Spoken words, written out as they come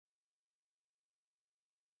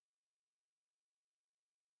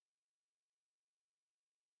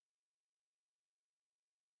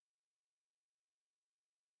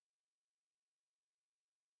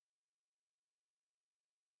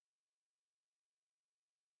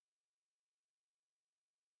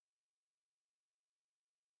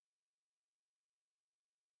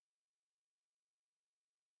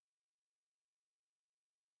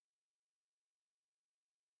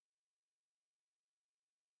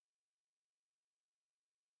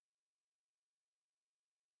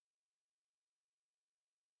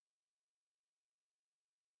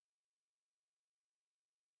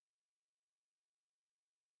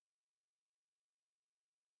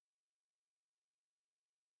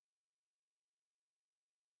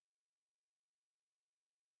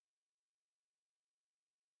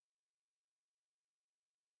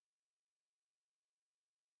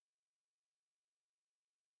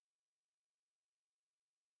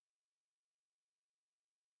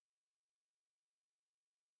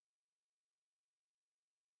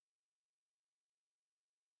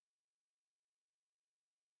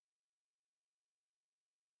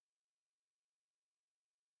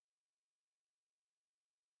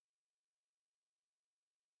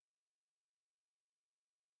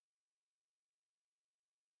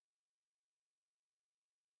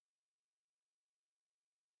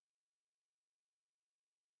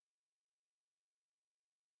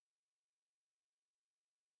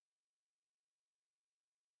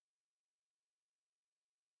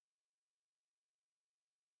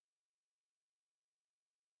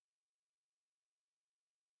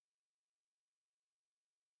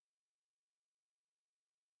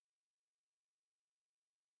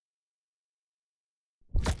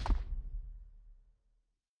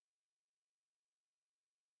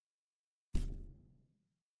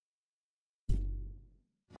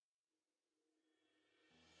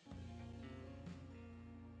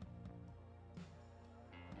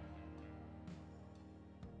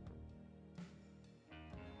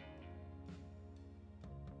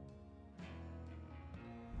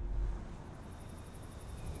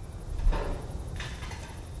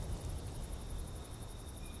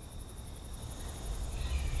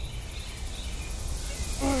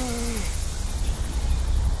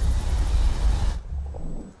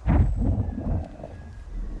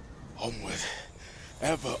Onward,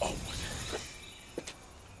 ever onward.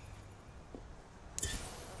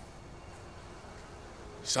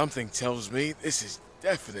 Something tells me this is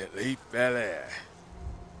definitely Bel Air.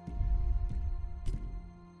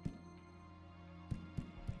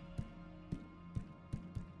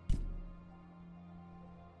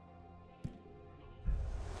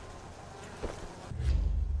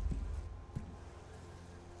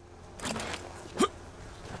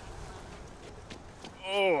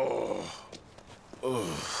 Oh.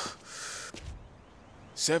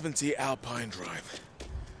 70 Alpine Drive.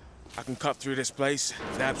 I can cut through this place,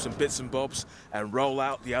 nab some bits and bobs, and roll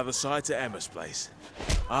out the other side to Emma's place.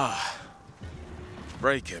 Ah,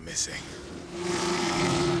 breaker missing.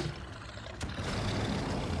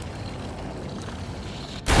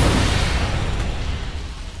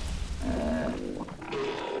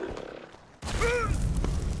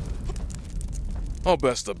 I'll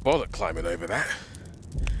best a bollock climbing over that.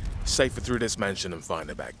 Safer through this mansion and find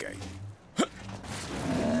the back gate.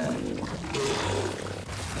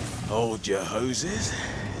 Hold your hoses.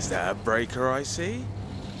 Is that a breaker I see?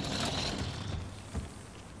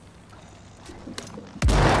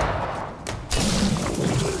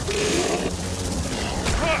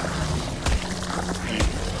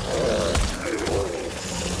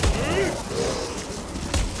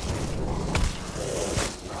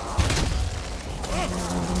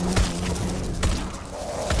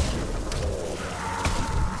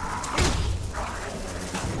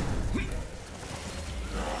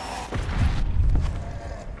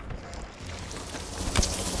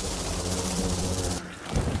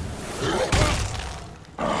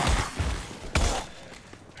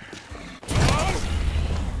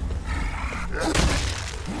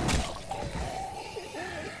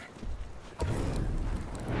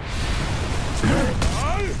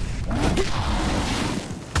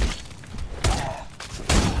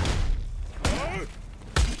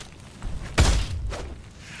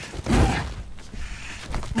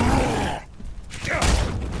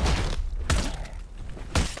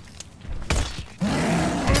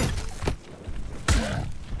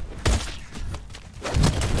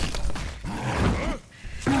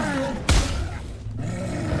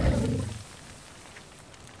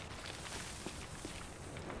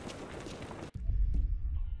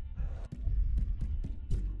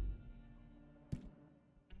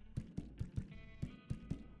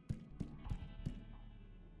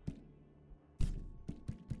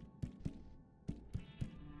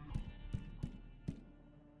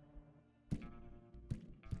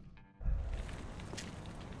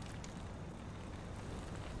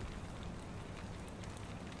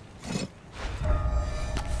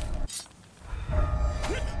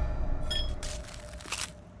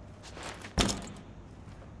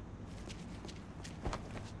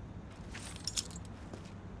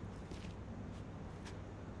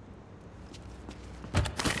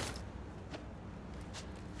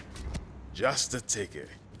 Just a ticket.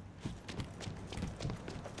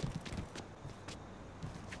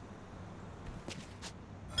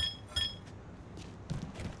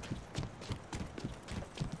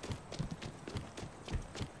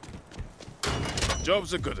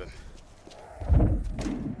 Job's a good one.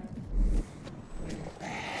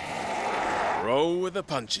 Roll with the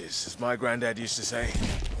punches, as my granddad used to say.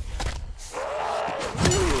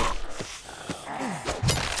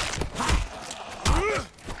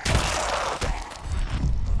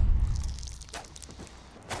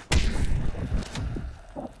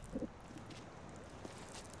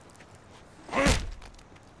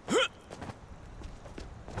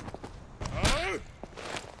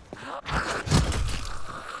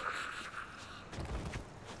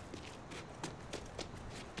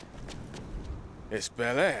 It's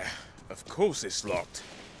Bel Air. Of course it's locked.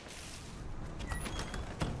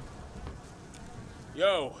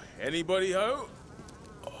 Yo, anybody home?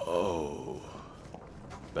 Oh,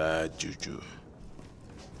 bad juju.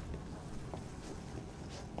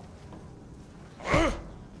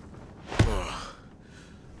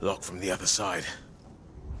 Locked from the other side.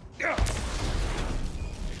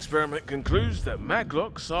 Experiment concludes that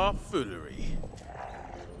maglocks are foolery.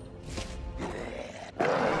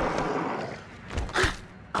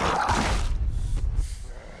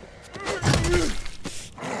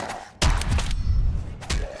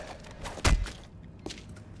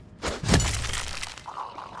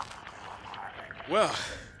 Well,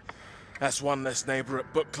 that's one less neighbor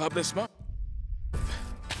at book club this month.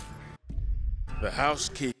 The house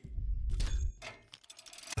key.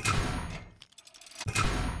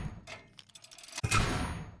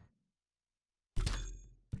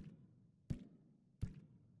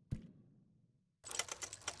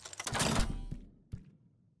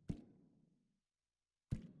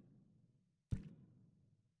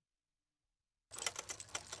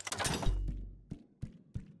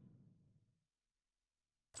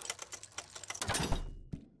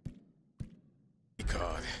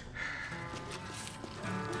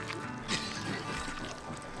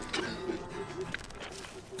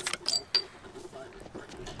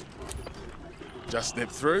 Just nip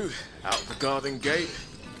through, out the garden gate,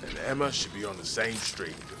 and Emma should be on the same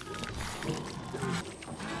street.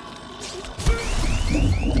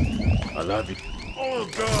 I love you. Oh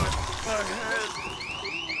God, my head.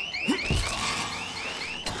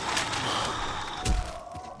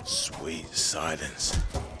 Sweet silence.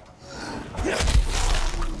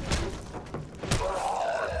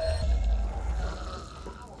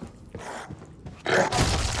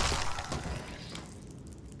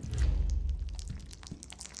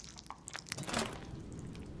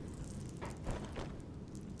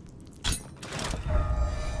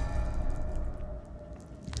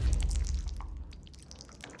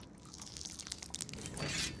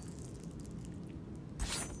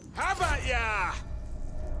 How about ya?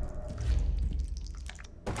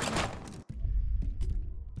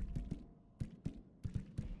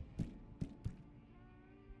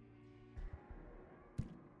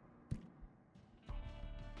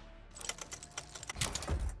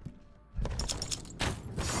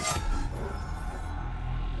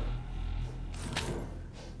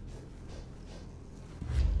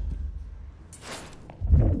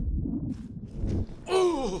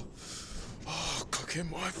 In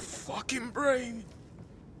my fucking brain.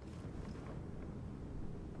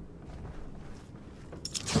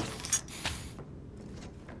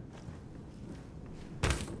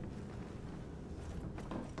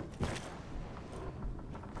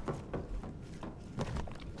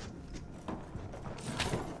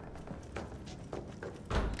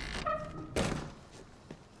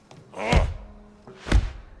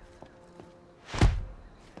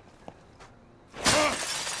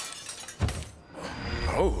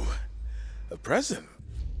 Oh, a present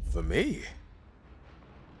for me.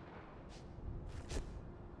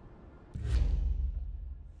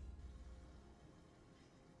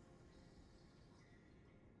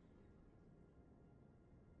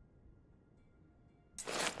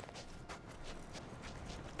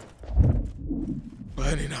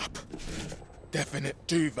 Burning up. Definite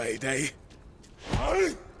duvet day.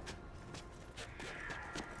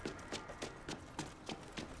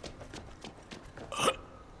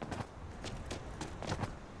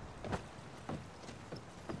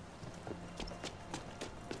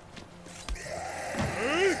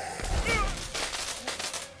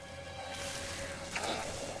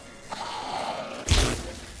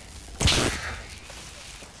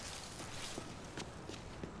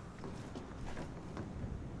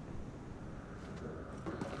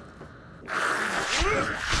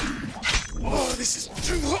 Oh, this is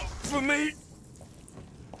too hot for me.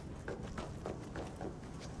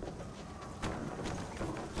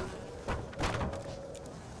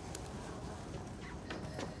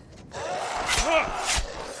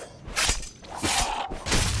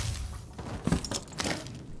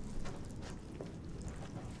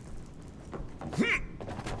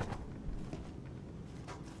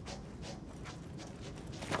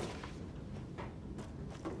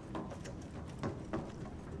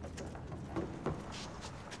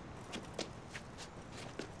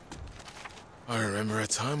 I remember a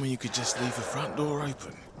time when you could just leave the front door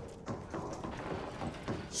open.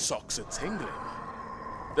 Socks are tingling.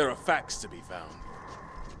 There are facts to be found.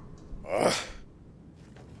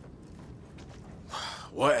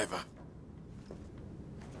 Whatever.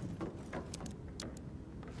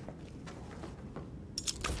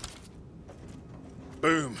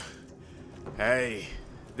 Boom. Hey,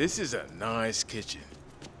 this is a nice kitchen.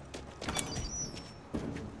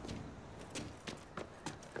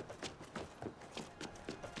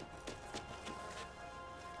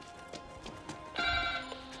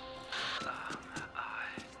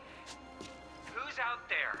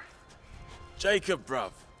 Jacob,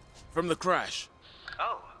 bruv. From the crash.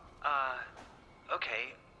 Oh,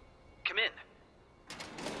 okay. Come in.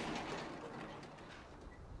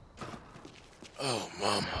 Oh,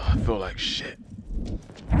 Mom, I feel like shit.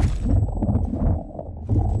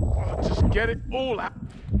 Oh, just get it all out.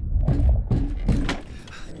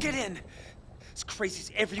 Get in! This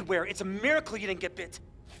crazy's everywhere. It's a miracle you didn't get bit.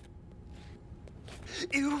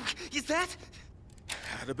 Ew, is that?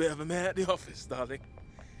 Had a bit of a mare at the office, darling.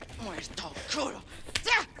 Where's Tom Crudo?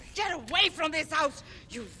 Get away from this house,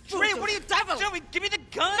 you fool! Ray, what are you, devil? Joey, give me the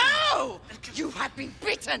gun! No! You have been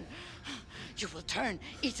beaten! You will turn,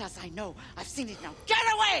 eat us, I know. I've seen it now. Get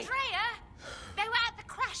away! Freya! They were at the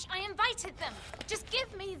crash. I invited them. Just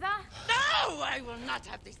give me the... No! I will not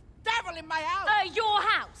have this devil in my house! Your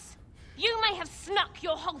house. You may have snuck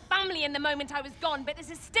your whole family in the moment I was gone, but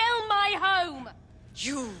this is still my home.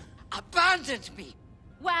 You abandoned me!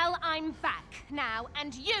 Well, I'm back now,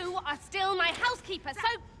 and you are still my housekeeper,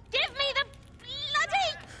 so give me the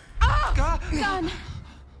bloody... Ah! gun.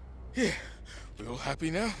 Here, We all happy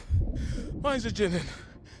now? Mine's a gin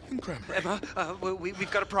and cranberry. Emma, we've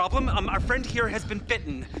got a problem. Our friend here has been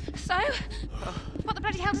bitten. So? What the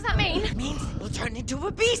bloody hell does that mean? It means we'll turn into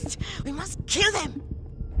a beast. We must kill them.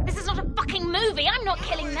 This is not a fucking movie. I'm not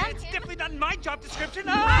killing them. It's definitely not in my job description.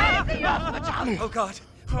 Where Oh, God.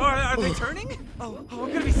 Are they turning? Oh, we're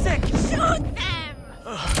gonna be sick. Shoot them!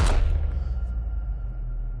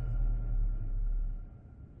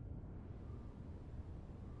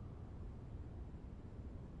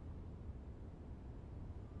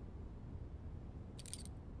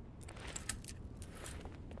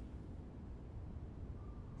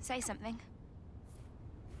 Say something.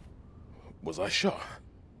 Was I shot?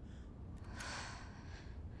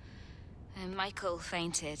 Michael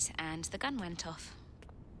fainted and the gun went off.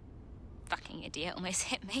 Fucking idiot almost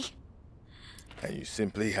hit me. And you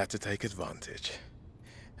simply had to take advantage.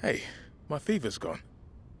 Hey, my fever's gone.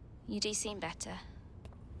 You do seem better.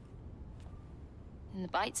 And the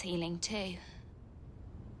bite's healing too.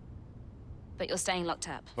 But you're staying locked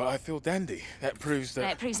up. But I feel dandy. That proves that... No,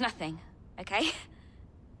 it proves nothing, okay?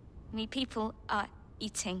 I mean, people are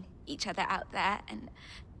eating each other out there, and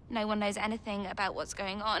no one knows anything about what's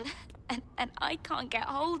going on. And I can't get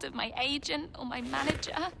hold of my agent or my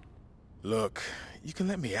manager. Look, you can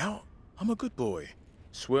let me out. I'm a good boy.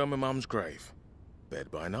 Swear on my mum's grave.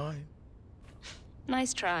 Bed by 9.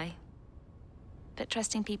 Nice try. But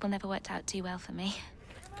trusting people never worked out too well for me.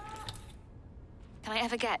 Can I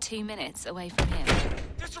ever get 2 minutes away from him?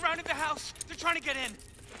 They're surrounding the house. They're trying to get in.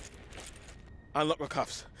 Unlock the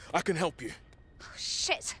cuffs. I can help you. Oh,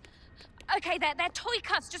 shit. Okay, they're toy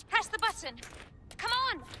cuffs. Just press the button. Come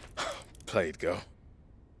on! Played, girl.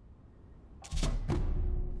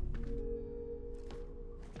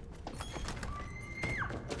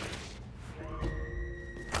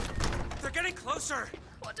 They're getting closer.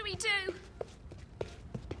 What do we do?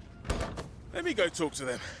 Let me go talk to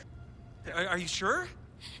them. Are you sure?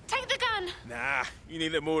 Take the gun! Nah, you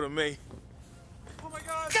need it more than me. Oh, my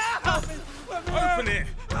God. Open it!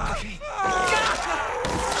 Okay.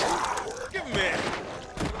 Give him it!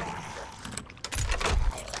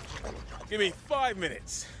 Give me 5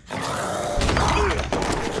 minutes.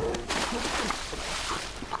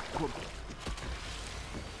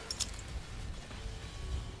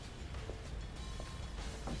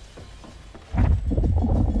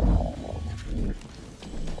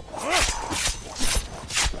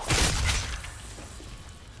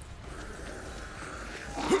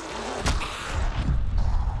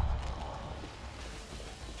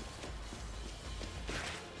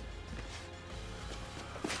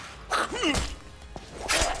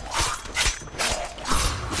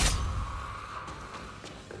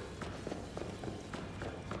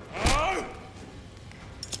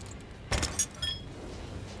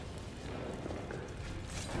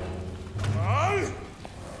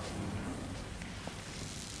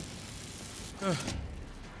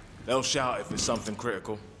 They'll shout if it's something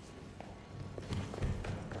critical.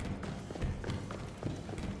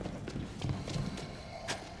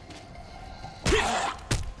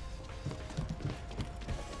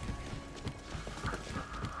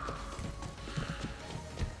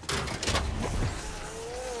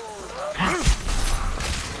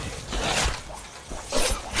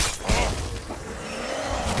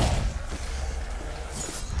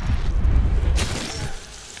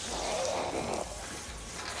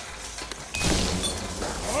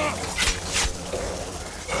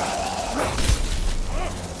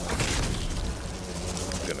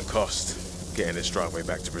 Cost getting this driveway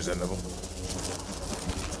back to presentable.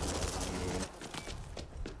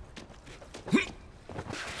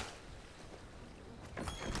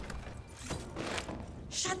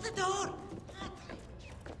 Shut the door!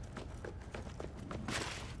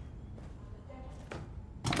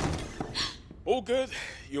 All good.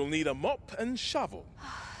 You'll need a mop and shovel.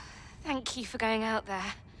 Thank you for going out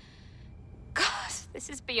there. God, this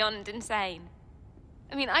is beyond insane.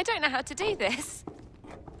 I mean, I don't know how to do this.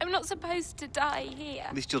 I'm not supposed to die here.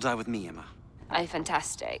 At least you'll die with me, Emma. Oh,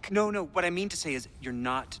 fantastic. No, what I mean to say is you're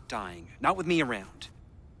not dying. Not with me around.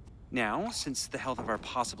 Now, since the health of our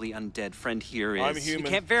possibly undead friend here is... I'm human. We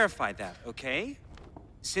can't verify that, okay?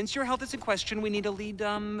 Since your health is in question, we need a lead,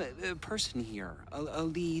 person here. A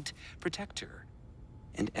lead protector.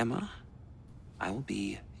 And Emma, I will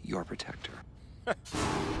be your protector.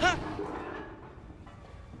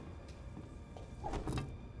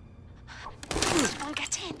 Come on,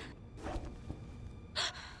 get in.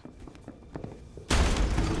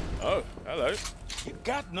 Oh, hello. You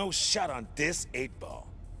got no shot on this 8-ball.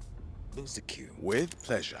 Lose the cue. With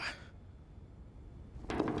pleasure.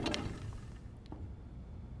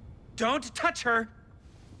 Don't touch her!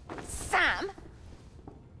 Sam,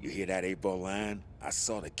 You hear that 8-ball line? I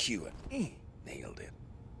saw the cue and nailed it.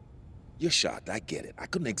 You're shocked, I get it. I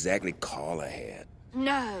couldn't exactly call ahead.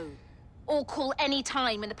 No. Or call any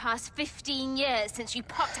time in the past 15 years since you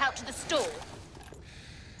popped out to the store.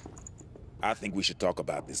 I think we should talk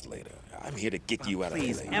about this later. I'm here to get you out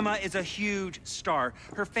Please, of LA. Emma is a huge star.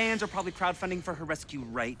 Her fans are probably crowdfunding for her rescue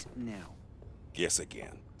right now. Guess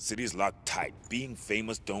again. City's locked tight. Being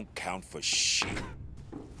famous don't count for shit.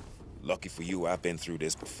 Lucky for you, I've been through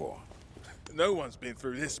this before. No one's been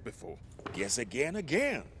through this before. Guess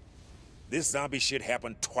again. This zombie shit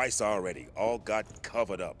happened twice already. All got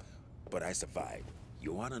covered up. But I survived.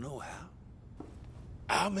 You wanna know how?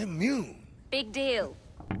 I'm immune. Big deal.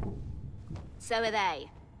 So are they.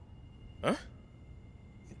 Huh?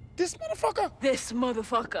 This motherfucker? This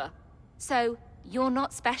motherfucker. So, you're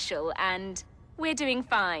not special, and we're doing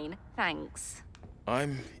fine, thanks.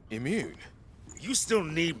 I'm immune. You still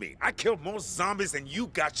need me. I killed more zombies than you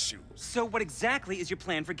got shoes. So what exactly is your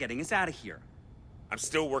plan for getting us out of here? I'm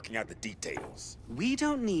still working out the details. We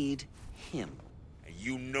don't need him. And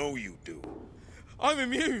you know you do. I'm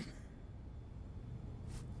immune!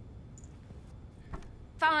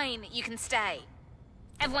 Fine, you can stay.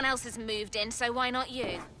 Everyone else has moved in, so why not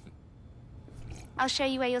you? I'll show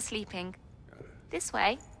you where you're sleeping. This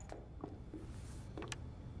way.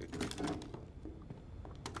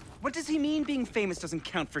 What does he mean being famous doesn't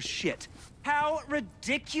count for shit? How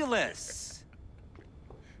ridiculous!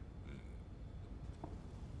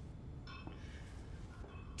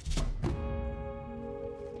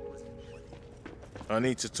 I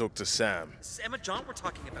need to talk to Sam. This is Emma John we're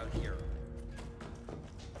talking about here.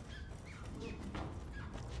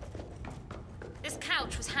 This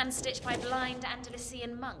couch was hand-stitched by blind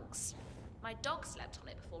Andalusian monks. My dog slept on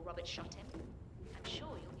it before Robert shot him. I'm sure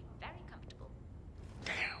you'll be very comfortable.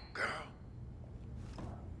 Damn, girl.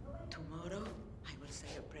 Tomorrow, I will say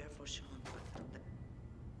a prayer for Sean.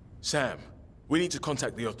 Sam, we need to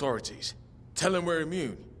contact the authorities. Tell them we're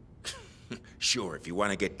immune. Sure, if you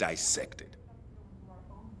want to get dissected.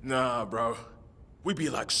 Nah, bro. We be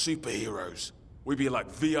like superheroes. We be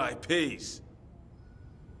like VIPs.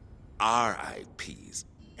 RIPs.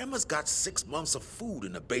 Emma's got 6 months of food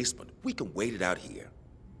in the basement. We can wait it out here.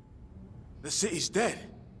 The city's dead.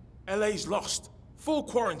 LA's lost. Full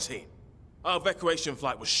quarantine. Our evacuation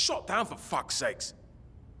flight was shot down for fuck's sakes.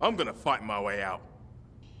 I'm gonna fight my way out.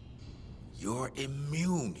 You're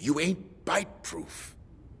immune. You ain't bite-proof.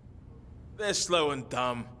 They're slow and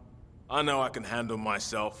dumb. I know I can handle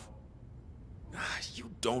myself. You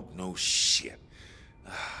don't know shit.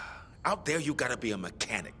 Out there, you gotta be a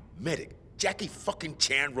mechanic, medic. Jackie fucking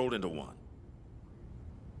Chan rolled into one.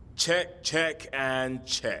 Check, check, and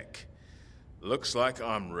check. Looks like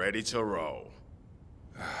I'm ready to roll.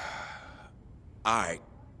 All right,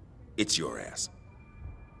 it's your ass.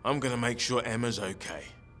 I'm gonna make sure Emma's okay.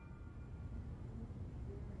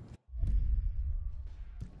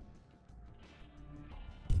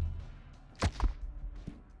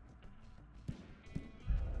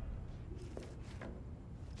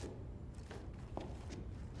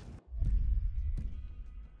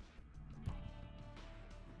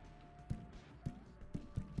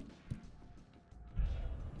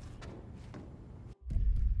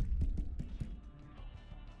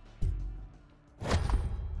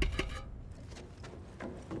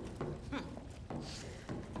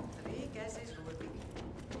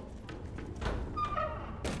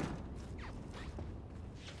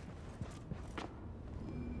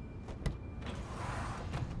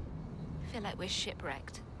 I feel like we're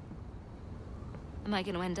shipwrecked. Am I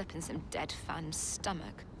going to end up in some dead fan's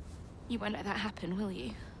stomach? You won't let that happen, will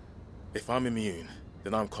you? If I'm immune,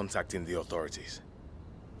 then I'm contacting the authorities.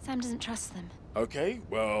 Sam doesn't trust them. Okay,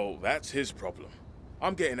 well, that's his problem.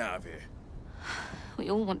 I'm getting out of here. We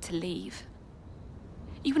all want to leave.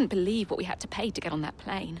 You wouldn't believe what we had to pay to get on that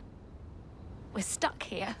plane. We're stuck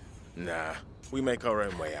here. Nah, we make our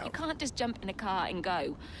own way You out. can't just jump in a car and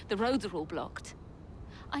go. The roads are all blocked.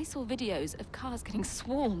 I saw videos of cars getting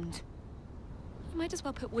swarmed. You might as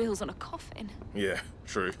well put wheels on a coffin. Yeah,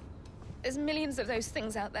 true. There's millions of those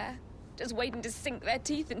things out there, just waiting to sink their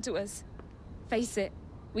teeth into us. Face it,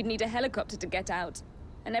 we'd need a helicopter to get out.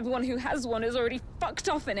 And everyone who has one is already fucked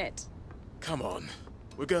off in it. Come on,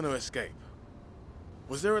 we're going to escape.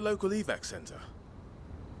 Was there a local evac center?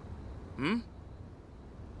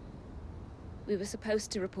 We were supposed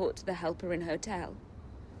to report to the Helper Inn Hotel.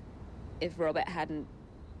 If Robert hadn't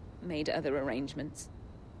made other arrangements.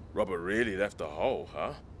 Robert really left a hole,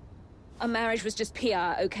 huh? Our marriage was just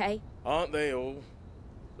PR, okay? Aren't they all?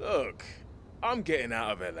 Look, I'm getting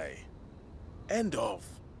out of LA. End of.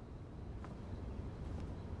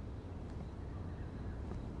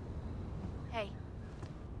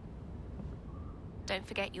 don't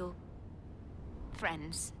forget your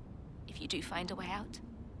friends if you do find a way out.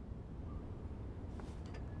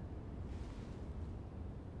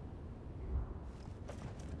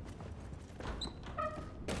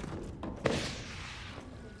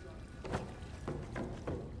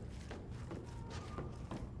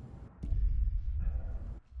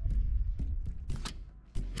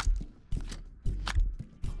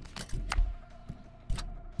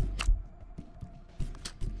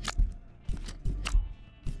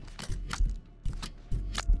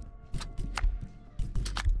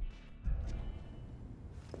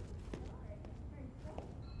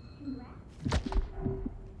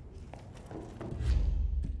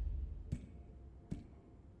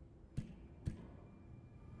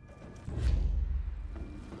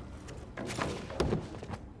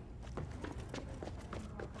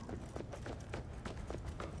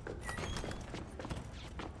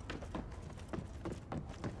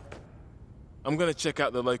 I'm gonna check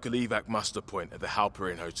out the local evac muster point at the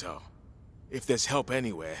Halperin Hotel. If there's help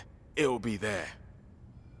anywhere, it'll be there.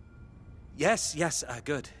 Yes,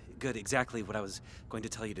 good. Good, exactly what I was going to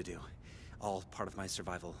tell you to do. All part of my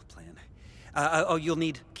survival plan. Oh, you'll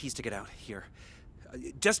need keys to get out. Here.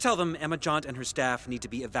 Just tell them Emma Jaunt and her staff need to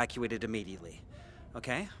be evacuated immediately.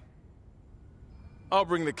 Okay? I'll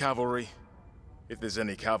bring the cavalry, if there's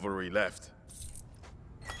any cavalry left.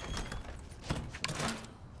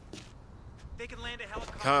 They can land a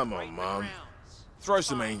helicopter. Come right on, in the Mom. grounds. Throw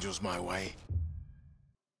some angels my way.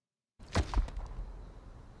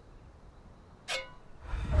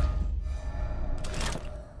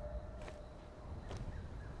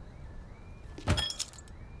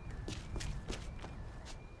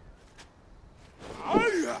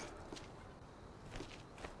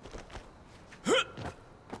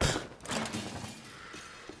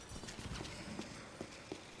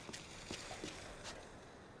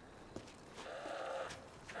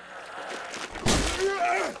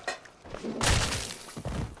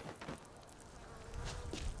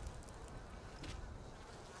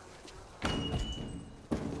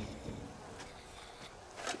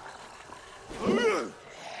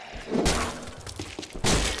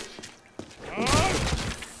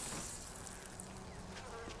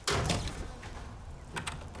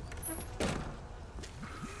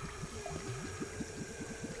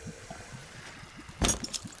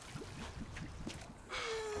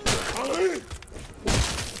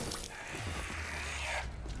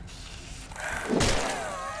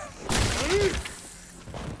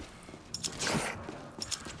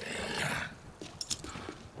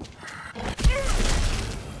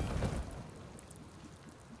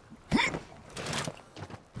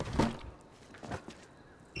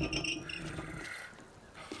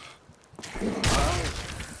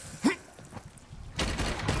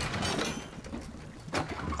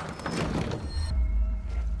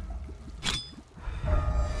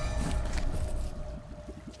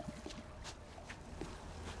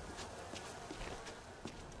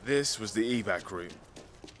 This was the evac route.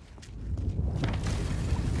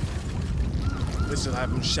 This'll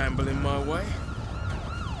have them shambling my way.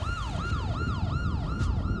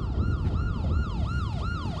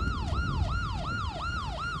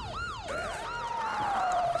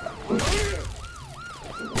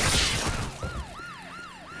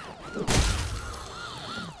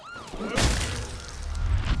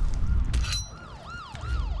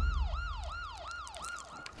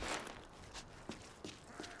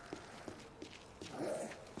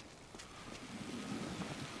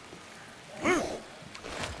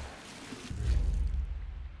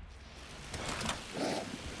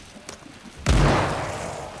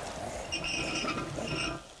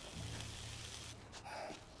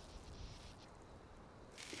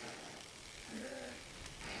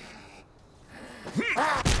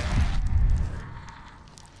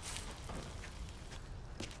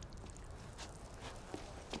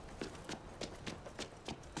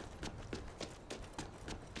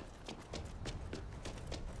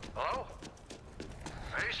 Hello?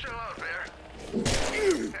 Are you still out there?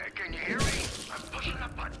 Can you hear me? I'm pushing a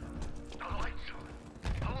button. The light's on.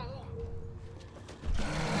 Hello?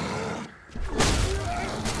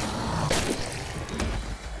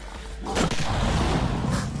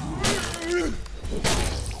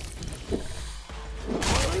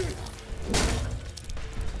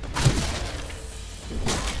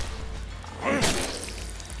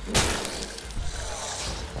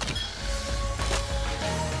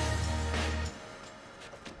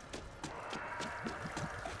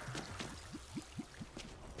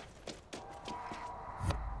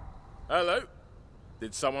 Hello?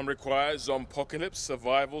 Did someone require Zompocalypse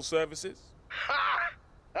survival services? Ha!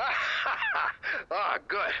 Oh,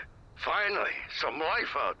 good. Finally, some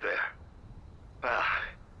life out there. Well,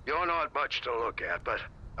 you're not much to look at, but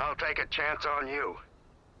I'll take a chance on you.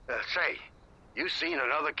 Say, you seen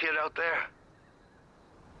another kid out there?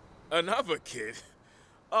 Another kid?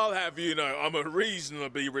 I'll have you know I'm a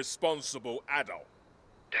reasonably responsible adult.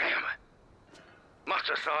 Damn it. Must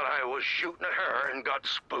have thought I was shooting at her and got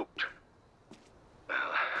spooked. Well,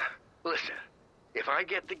 listen, if I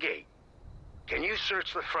get the gate, can you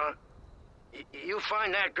search the front? You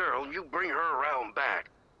find that girl, you bring her around back,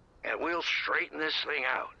 and we'll straighten this thing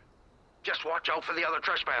out. Just watch out for the other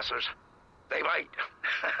trespassers. They bite.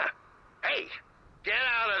 Hey, get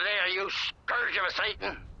out of there, you scourge of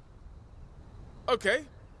Satan! Okay,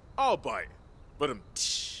 I'll bite. But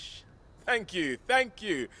thank you, thank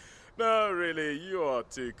you. No, really, you are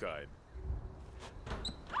too kind.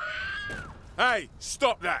 Hey,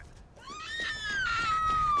 stop that!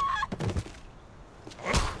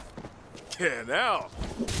 Yeah, now,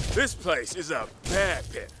 this place is a bear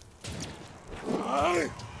pit.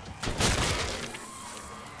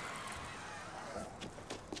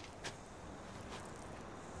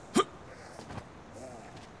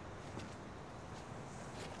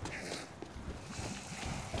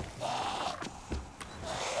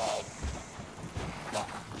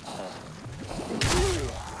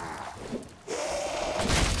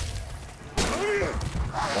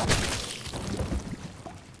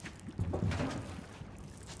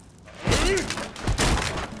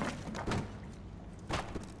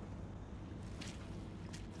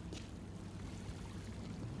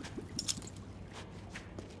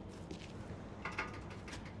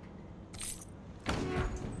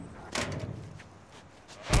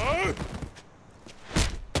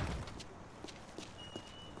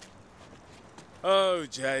 Oh,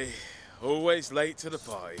 Jay, always late to the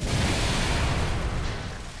party.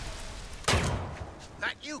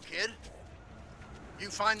 That you, kid? You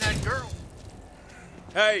find that girl?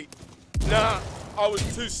 Hey, nah, I was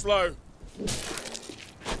too slow.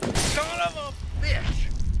 Son of a bitch!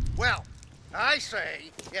 Well, I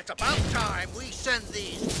say it's about time we send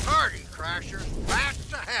these party crashers back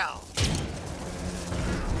to hell.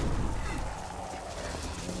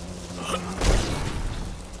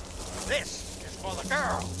 This is for the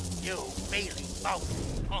girl, you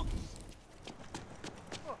mealy-mouthed punks.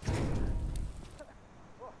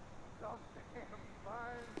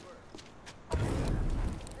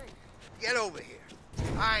 Get over here.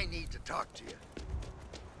 I need to talk to you.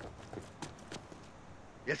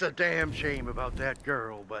 It's a damn shame about that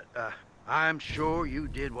girl, but I'm sure you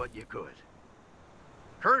did what you could.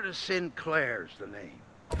 Curtis Sinclair's the name.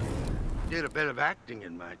 Did a bit of acting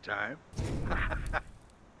in my time.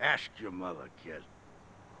 Ask your mother, kid.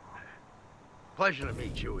 Pleasure to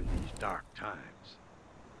meet you in these dark times.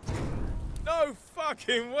 No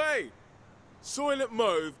fucking way! Soylent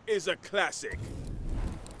Mauve is a classic.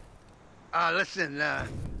 Listen,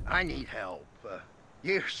 I need help.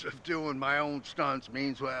 Years of doing my own stunts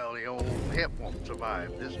means, well, the old hip won't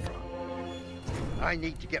survive this drop. I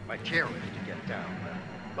need to get my chairlift to get down,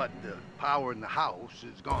 but the power in the house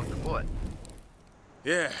is gone kaput.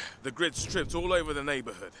 Yeah, the grid's stripped all over the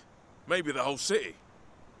neighborhood. Maybe the whole city.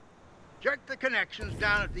 Check the connections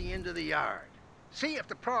down at the end of the yard. See if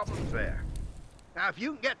the problem's there. Now, if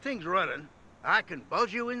you can get things running, I can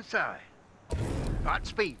buzz you inside.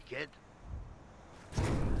 Godspeed, kid.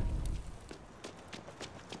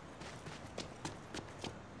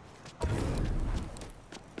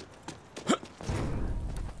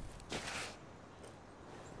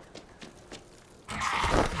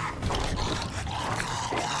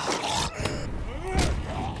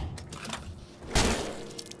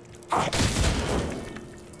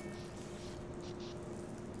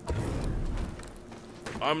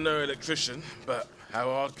 I'm no electrician, but how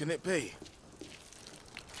hard can it be?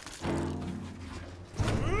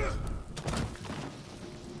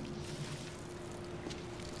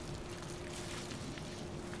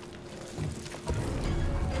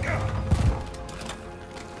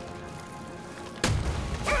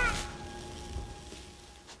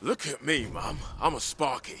 Look at me, Mum. I'm a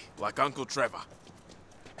Sparky, like Uncle Trevor.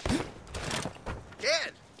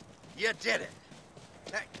 Kid, you did it.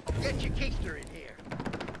 Now, get your keister in here.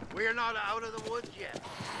 We're not out of the woods yet.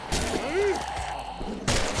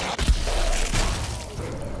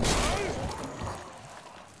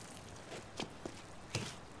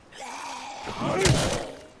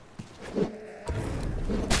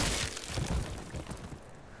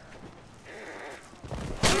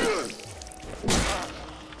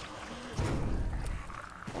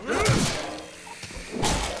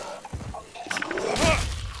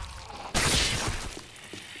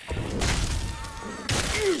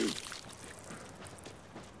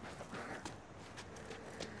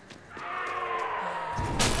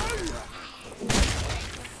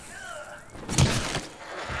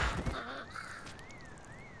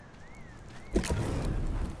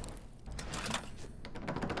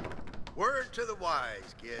 word to the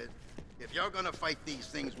wise, kid. If you're gonna fight these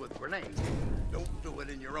things with grenades, don't do it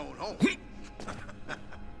in your own home.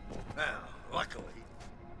 Now, luckily,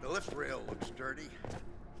 the lift rail looks dirty.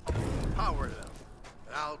 Power it up,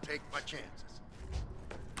 and I'll take my chances.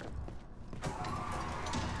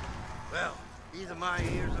 Well, either my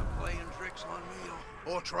ears are playing tricks on me,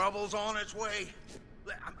 or trouble's on its way.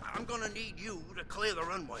 I'm gonna need you to clear the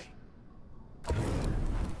runway.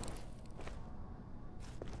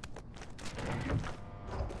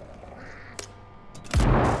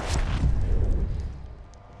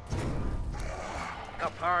 The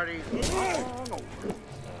party's long over.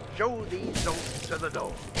 Show these don'ts to the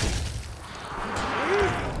door.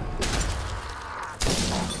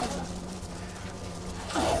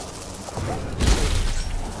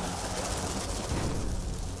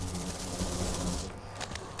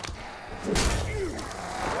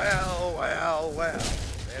 Well.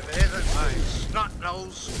 If it isn't my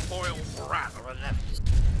snot-nosed, spoiled brat of a nephew.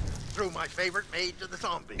 Threw my favorite maid to the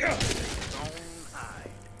zombies. His own hide.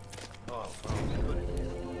 Oh, good.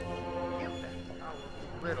 Give that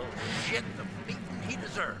coward little shit the beating he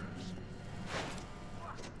deserves.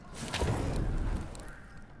 I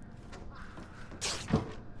don't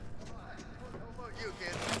know about you,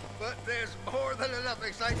 kid, but there's more than enough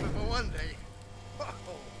excitement for one day. Oh.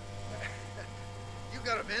 You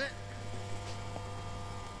got a minute?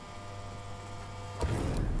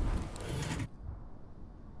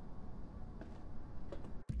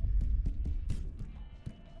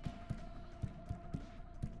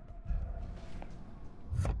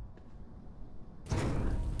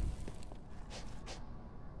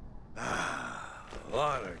 A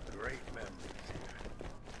lot of great memories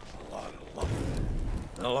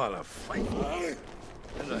here. A lot of fighting.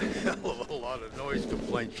 And a hell of a lot of noise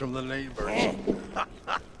complaints from the neighbors.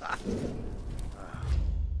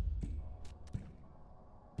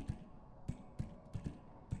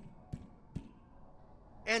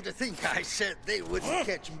 And to think I said they wouldn't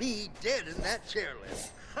catch me dead in that chairlift.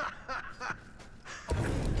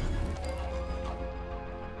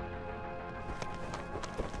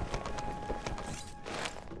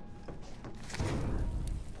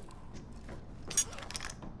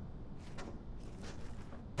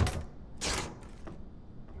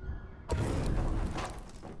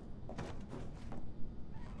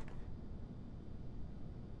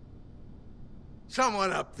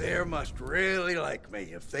 Someone up there must really like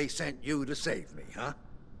me if they sent you to save me, huh?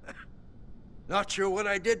 Not sure what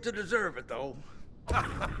I did to deserve it, though.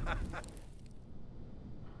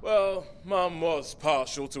 Well, Mum was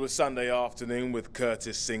partial to a Sunday afternoon with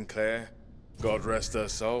Curtis Sinclair. God rest her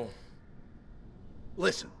soul.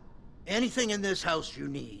 Listen, anything in this house you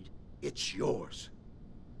need, it's yours.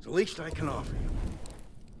 It's the least I can offer you.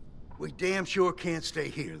 We damn sure can't stay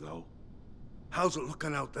here, though. How's it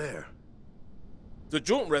looking out there? The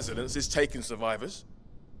joint residence is taking survivors.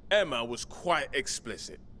 Emma was quite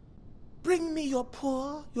explicit. Bring me your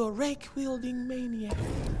poor, your rake-wielding maniac.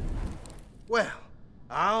 Well,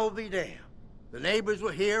 I'll be damned. The neighbors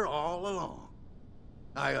were here all along.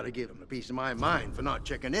 I ought to give them a piece of my mind for not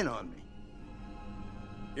checking in on me.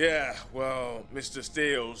 Yeah, well, Mr.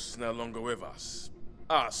 Steele's no longer with us.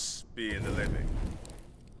 Us being the living.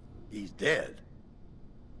 He's dead.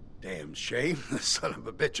 Damn shame. The son of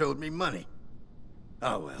a bitch owed me money.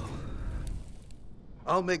 Oh, well.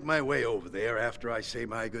 I'll make my way over there after I say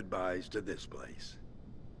my goodbyes to this place.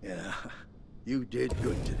 Yeah, you did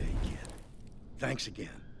good today, kid. Thanks again.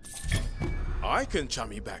 I can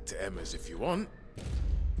chum you back to Emma's if you want.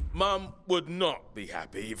 Mum would not be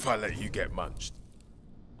happy if I let you get munched.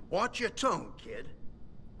 Watch your tone, kid.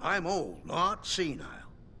 I'm old, not senile.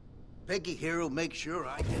 Peggy here will make sure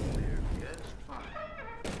I get there just fine.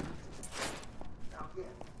 Now get.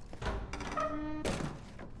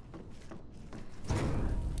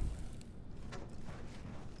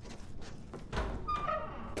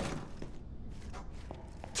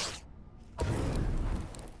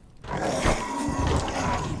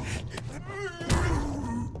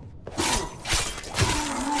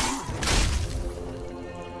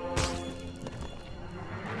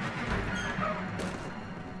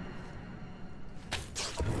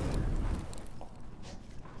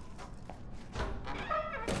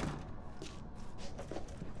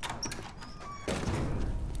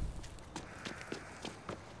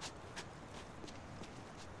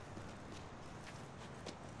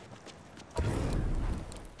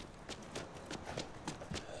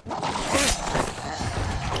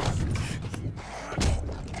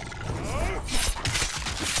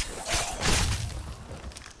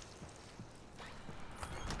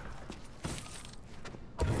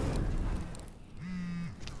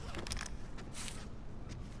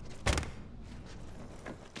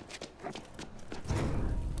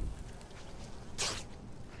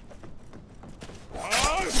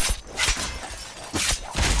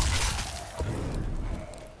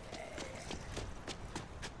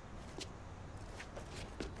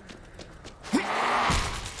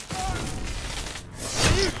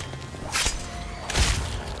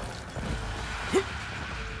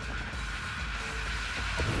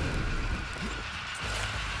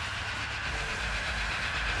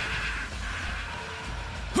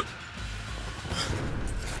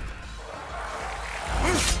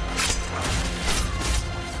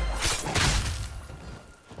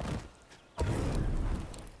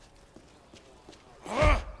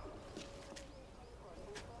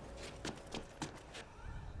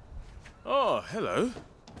 hello.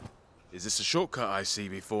 Is this a shortcut I see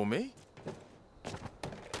before me?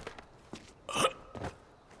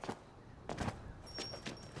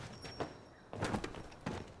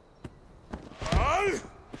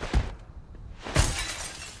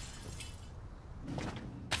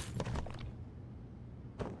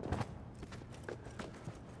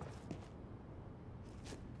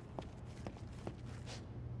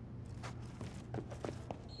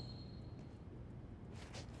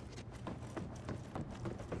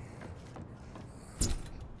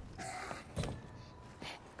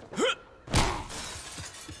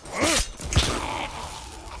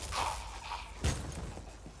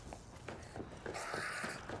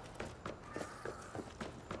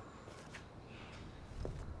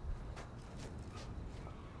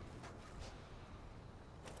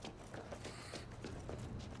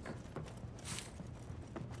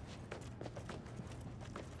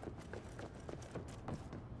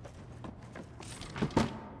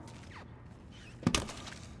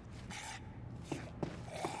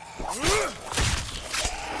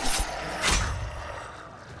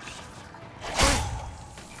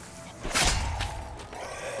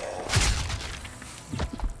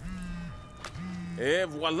 Et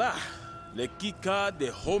voilà, le keycard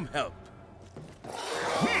de Home Help.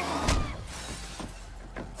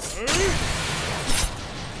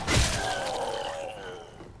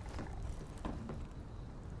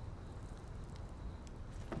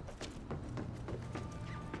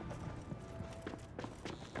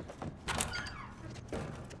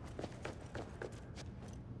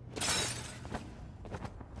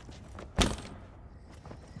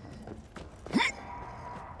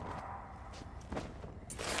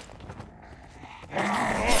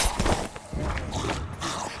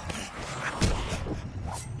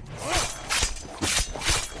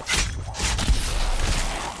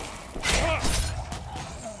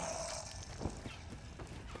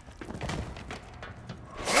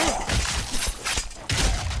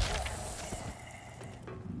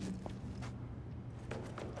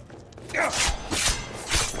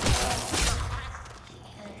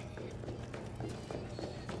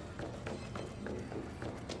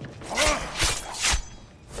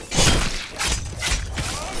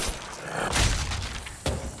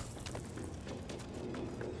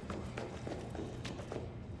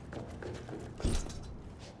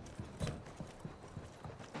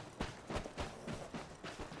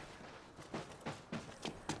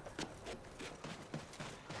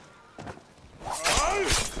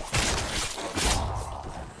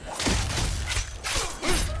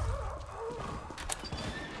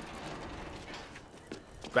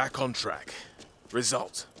 Back on track.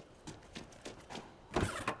 Result.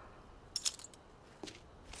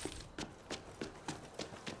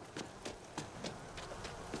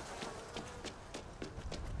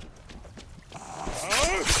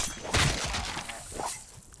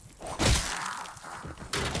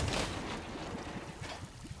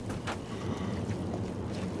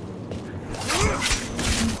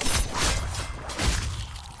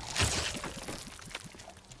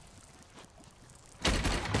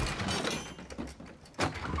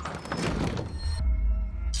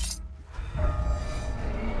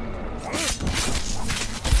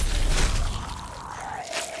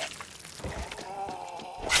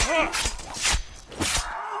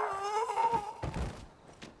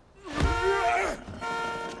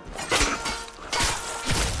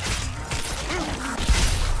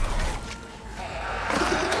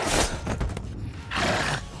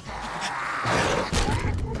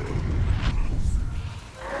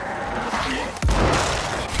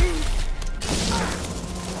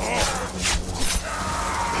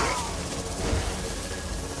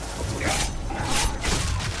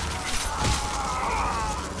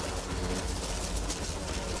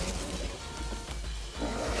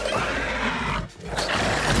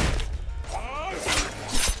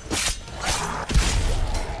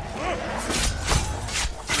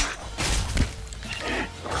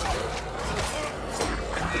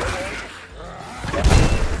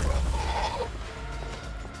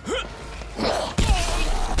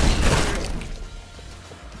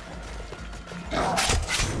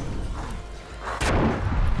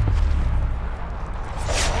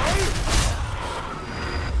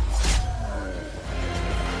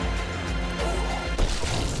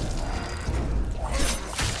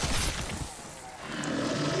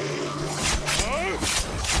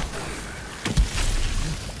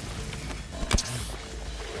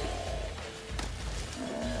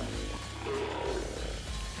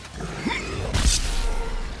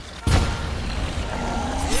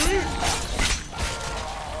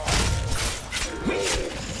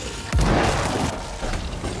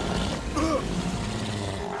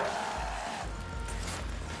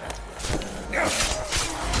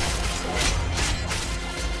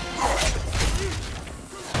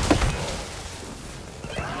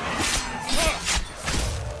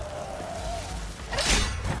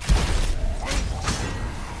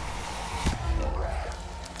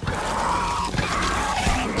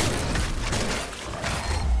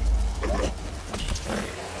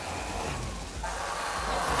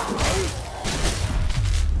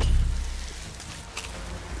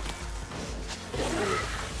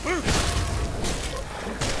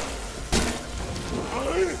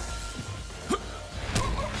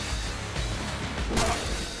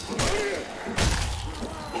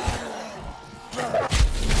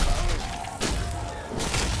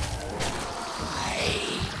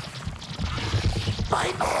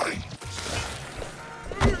 Bye-bye.